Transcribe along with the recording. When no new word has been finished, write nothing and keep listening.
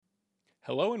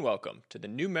Hello and welcome to the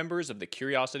new members of the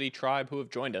Curiosity Tribe who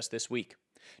have joined us this week.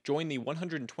 Join the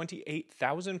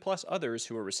 128,000 plus others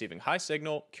who are receiving high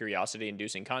signal, curiosity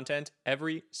inducing content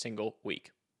every single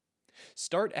week.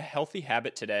 Start a healthy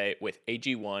habit today with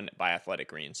AG1 by Athletic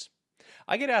Greens.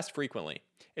 I get asked frequently,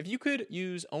 if you could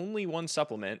use only one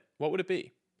supplement, what would it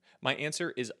be? My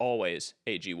answer is always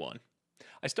AG1.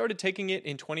 I started taking it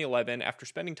in 2011 after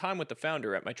spending time with the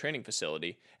founder at my training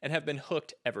facility and have been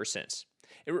hooked ever since.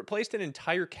 It replaced an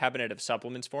entire cabinet of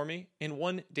supplements for me in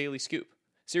one daily scoop.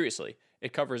 Seriously,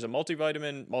 it covers a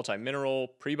multivitamin, multimineral,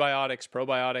 prebiotics,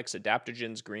 probiotics,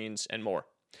 adaptogens, greens, and more.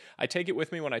 I take it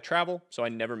with me when I travel, so I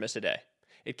never miss a day.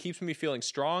 It keeps me feeling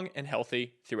strong and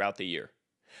healthy throughout the year.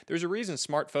 There's a reason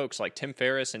smart folks like Tim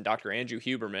Ferriss and Dr. Andrew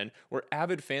Huberman were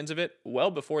avid fans of it well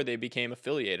before they became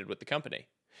affiliated with the company.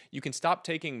 You can stop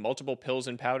taking multiple pills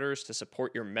and powders to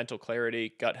support your mental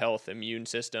clarity, gut health, immune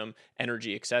system,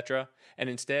 energy, etc., and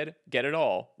instead get it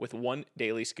all with one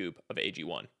daily scoop of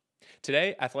AG1.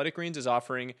 Today, Athletic Greens is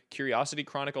offering Curiosity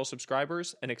Chronicle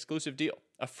subscribers an exclusive deal,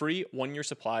 a free 1-year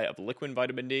supply of liquid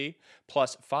vitamin D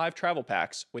plus 5 travel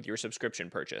packs with your subscription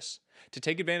purchase. To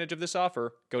take advantage of this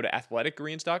offer, go to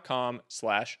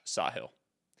athleticgreens.com/Sahil.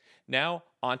 Now,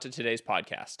 on to today's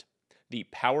podcast, the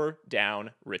Power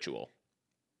Down Ritual.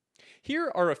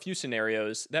 Here are a few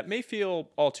scenarios that may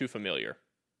feel all too familiar.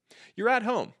 You're at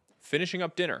home, finishing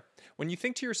up dinner, when you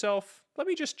think to yourself, let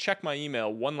me just check my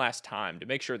email one last time to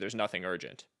make sure there's nothing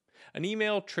urgent. An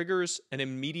email triggers an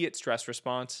immediate stress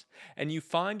response, and you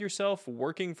find yourself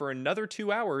working for another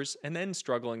 2 hours and then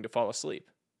struggling to fall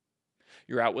asleep.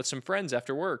 You're out with some friends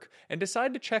after work and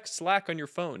decide to check Slack on your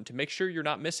phone to make sure you're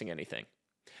not missing anything.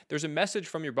 There's a message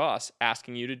from your boss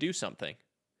asking you to do something.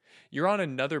 You're on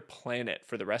another planet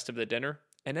for the rest of the dinner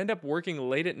and end up working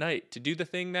late at night to do the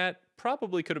thing that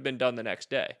probably could have been done the next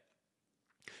day.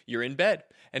 You're in bed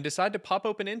and decide to pop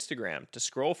open Instagram to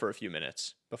scroll for a few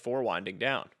minutes before winding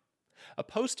down. A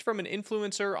post from an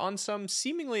influencer on some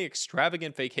seemingly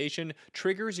extravagant vacation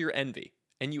triggers your envy,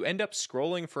 and you end up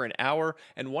scrolling for an hour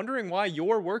and wondering why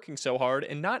you're working so hard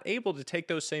and not able to take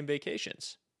those same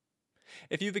vacations.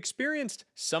 If you've experienced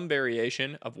some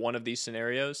variation of one of these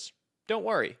scenarios, don't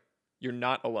worry. You're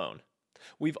not alone.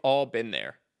 We've all been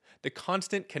there. The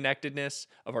constant connectedness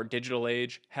of our digital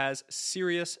age has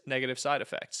serious negative side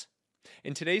effects.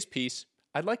 In today's piece,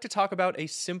 I'd like to talk about a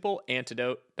simple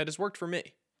antidote that has worked for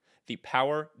me, the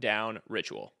Power Down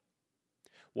Ritual.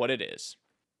 What it is.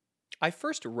 I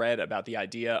first read about the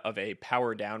idea of a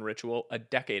Power Down Ritual a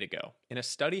decade ago in a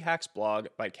Study Hacks blog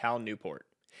by Cal Newport.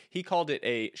 He called it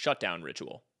a shutdown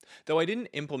ritual. Though I didn't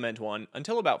implement one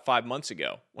until about 5 months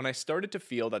ago, when I started to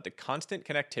feel that the constant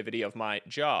connectivity of my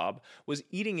job was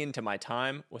eating into my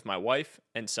time with my wife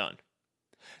and son.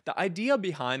 The idea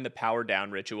behind the Power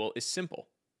Down Ritual is simple.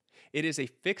 It is a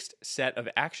fixed set of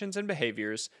actions and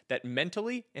behaviors that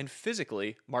mentally and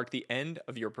physically mark the end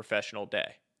of your professional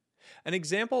day. An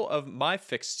example of my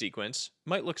fixed sequence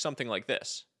might look something like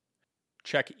this.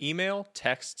 Check email,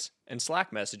 texts, and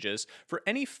Slack messages for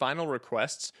any final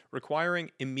requests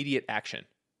requiring immediate action.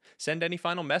 Send any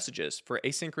final messages for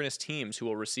asynchronous teams who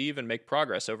will receive and make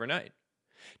progress overnight.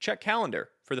 Check calendar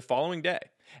for the following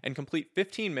day and complete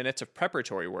 15 minutes of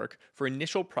preparatory work for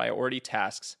initial priority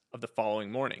tasks of the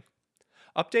following morning.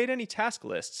 Update any task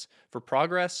lists for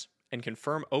progress and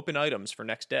confirm open items for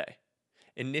next day.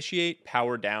 Initiate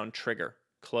Power Down Trigger.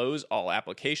 Close all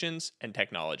applications and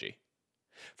technology.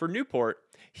 For Newport,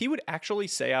 he would actually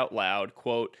say out loud,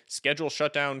 quote, schedule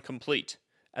shutdown complete,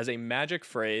 as a magic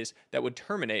phrase that would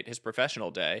terminate his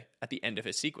professional day at the end of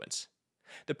his sequence.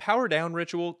 The Power Down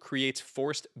Ritual creates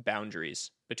forced boundaries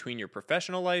between your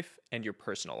professional life and your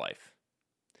personal life.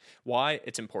 Why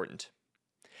it's important.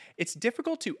 It's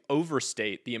difficult to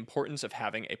overstate the importance of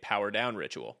having a Power Down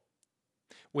Ritual.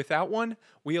 Without one,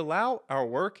 we allow our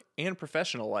work and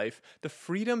professional life the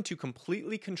freedom to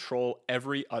completely control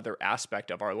every other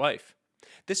aspect of our life.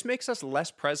 This makes us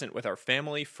less present with our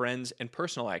family, friends, and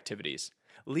personal activities,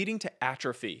 leading to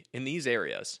atrophy in these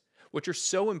areas, which are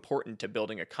so important to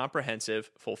building a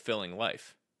comprehensive, fulfilling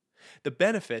life. The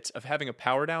benefits of having a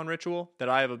Power Down Ritual that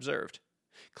I have observed.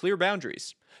 Clear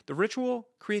boundaries. The ritual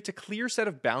creates a clear set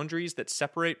of boundaries that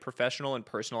separate professional and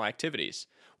personal activities.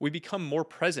 We become more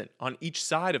present on each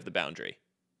side of the boundary.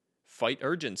 Fight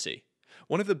urgency.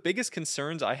 One of the biggest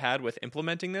concerns I had with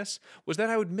implementing this was that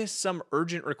I would miss some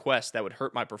urgent request that would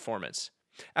hurt my performance.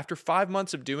 After 5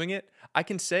 months of doing it, I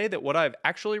can say that what I've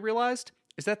actually realized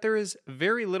is that there is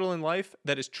very little in life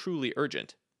that is truly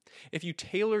urgent. If you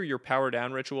tailor your Power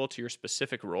Down Ritual to your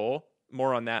specific role,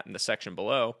 more on that in the section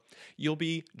below, you'll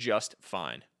be just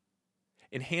fine.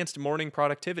 Enhanced morning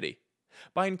productivity.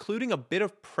 By including a bit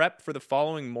of prep for the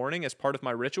following morning as part of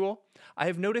my ritual, I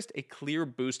have noticed a clear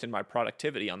boost in my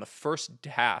productivity on the first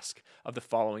task of the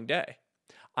following day.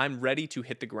 I'm ready to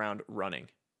hit the ground running.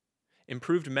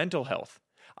 Improved mental health.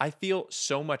 I feel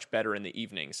so much better in the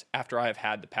evenings after I have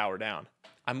had the power down.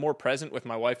 I'm more present with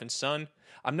my wife and son.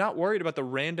 I'm not worried about the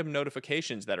random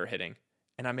notifications that are hitting,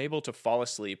 and I'm able to fall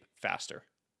asleep faster.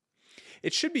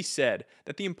 It should be said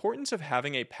that the importance of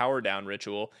having a power down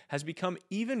ritual has become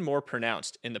even more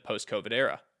pronounced in the post-COVID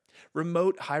era.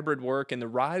 Remote hybrid work and the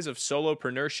rise of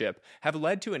solopreneurship have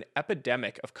led to an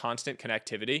epidemic of constant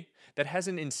connectivity that has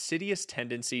an insidious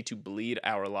tendency to bleed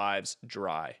our lives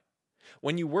dry.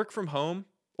 When you work from home,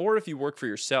 or if you work for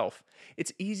yourself,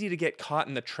 it's easy to get caught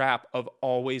in the trap of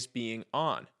always being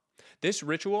on. This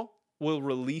ritual will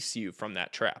release you from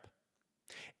that trap.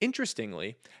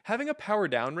 Interestingly, having a power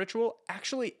down ritual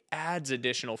actually adds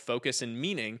additional focus and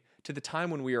meaning to the time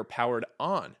when we are powered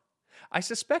on. I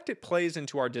suspect it plays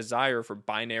into our desire for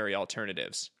binary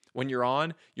alternatives. When you're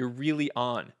on, you're really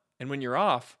on. And when you're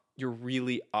off, you're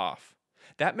really off.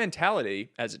 That mentality,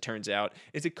 as it turns out,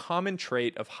 is a common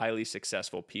trait of highly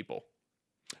successful people.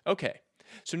 Okay,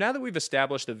 so now that we've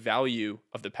established the value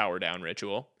of the power down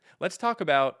ritual, let's talk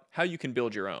about how you can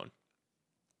build your own.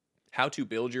 How to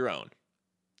build your own.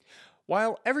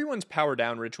 While everyone's power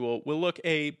down ritual will look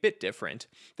a bit different,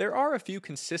 there are a few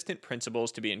consistent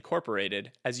principles to be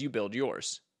incorporated as you build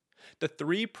yours. The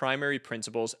 3 primary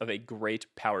principles of a great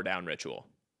power down ritual.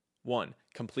 1.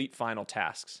 Complete final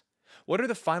tasks. What are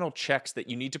the final checks that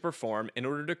you need to perform in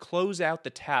order to close out the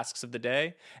tasks of the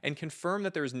day and confirm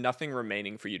that there is nothing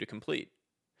remaining for you to complete?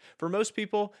 For most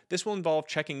people, this will involve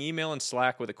checking email and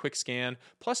Slack with a quick scan,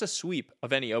 plus a sweep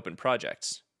of any open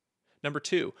projects. Number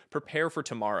 2, prepare for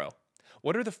tomorrow.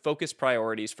 What are the focus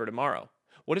priorities for tomorrow?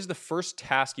 What is the first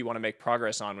task you want to make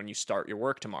progress on when you start your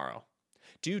work tomorrow?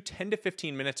 Do 10 to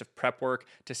 15 minutes of prep work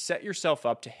to set yourself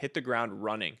up to hit the ground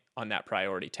running on that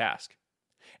priority task.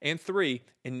 And 3,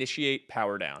 initiate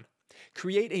power down.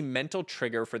 Create a mental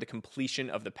trigger for the completion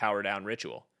of the power down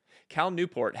ritual. Cal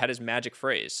Newport had his magic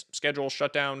phrase, schedule,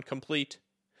 shutdown, complete.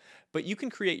 But you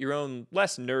can create your own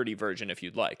less nerdy version if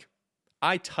you'd like.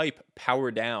 I type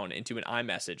power down into an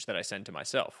iMessage that I send to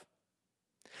myself.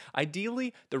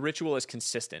 Ideally, the ritual is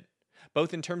consistent,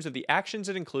 both in terms of the actions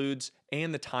it includes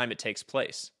and the time it takes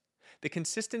place. The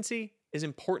consistency is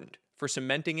important for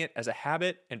cementing it as a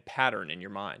habit and pattern in your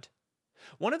mind.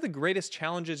 One of the greatest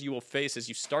challenges you will face as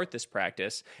you start this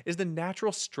practice is the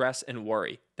natural stress and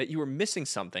worry that you are missing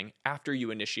something after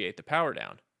you initiate the power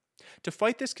down. To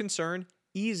fight this concern,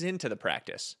 ease into the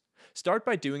practice. Start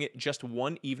by doing it just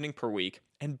one evening per week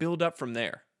and build up from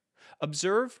there.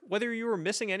 Observe whether you are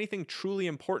missing anything truly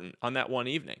important on that one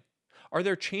evening. Are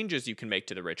there changes you can make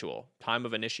to the ritual, time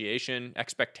of initiation,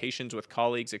 expectations with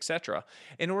colleagues, etc.,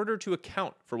 in order to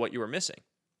account for what you are missing?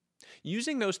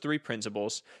 Using those 3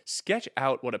 principles, sketch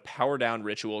out what a power down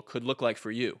ritual could look like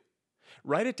for you.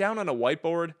 Write it down on a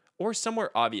whiteboard or somewhere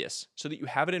obvious so that you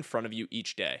have it in front of you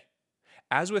each day.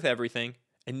 As with everything,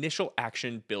 initial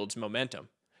action builds momentum.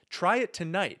 Try it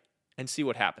tonight and see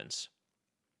what happens.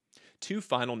 2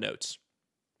 final notes.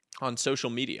 On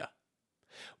social media.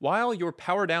 While your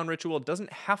power down ritual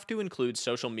doesn't have to include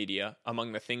social media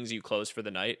among the things you close for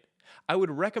the night, I would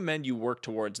recommend you work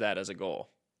towards that as a goal.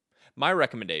 My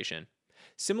recommendation,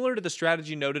 similar to the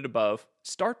strategy noted above,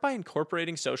 start by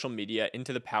incorporating social media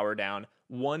into the power down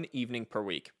one evening per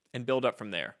week and build up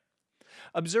from there.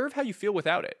 Observe how you feel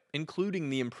without it, including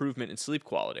the improvement in sleep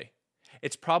quality.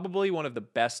 It's probably one of the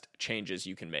best changes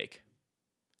you can make.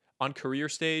 On career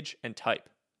stage and type.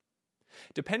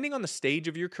 Depending on the stage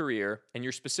of your career and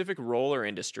your specific role or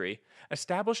industry,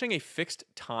 establishing a fixed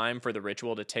time for the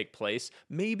ritual to take place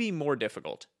may be more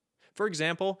difficult. For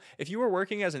example, if you are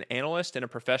working as an analyst in a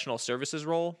professional services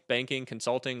role, banking,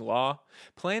 consulting, law,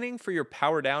 planning for your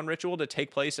power down ritual to take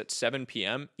place at 7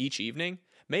 p.m. each evening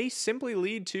may simply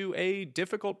lead to a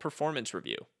difficult performance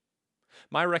review.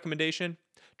 My recommendation,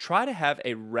 try to have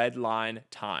a red line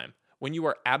time when you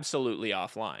are absolutely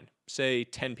offline, say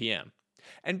 10 p.m.,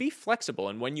 and be flexible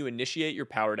in when you initiate your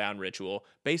power down ritual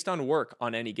based on work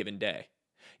on any given day.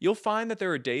 You'll find that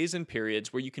there are days and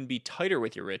periods where you can be tighter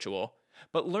with your ritual,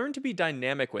 but learn to be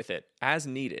dynamic with it as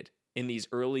needed in these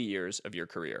early years of your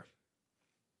career.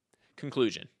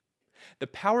 Conclusion. The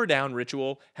power down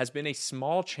ritual has been a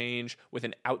small change with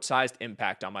an outsized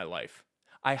impact on my life.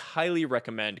 I highly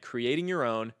recommend creating your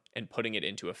own and putting it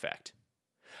into effect.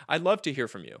 I'd love to hear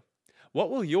from you. What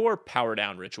will your power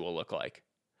down ritual look like?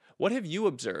 What have you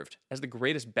observed as the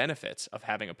greatest benefits of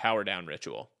having a power down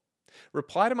ritual?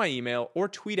 Reply to my email or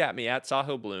tweet at me at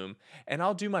Sahil Bloom, and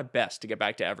I'll do my best to get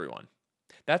back to everyone.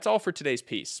 That's all for today's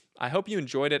piece. I hope you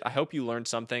enjoyed it, I hope you learned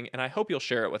something, and I hope you'll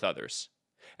share it with others.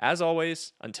 As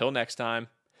always, until next time,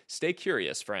 stay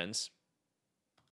curious, friends.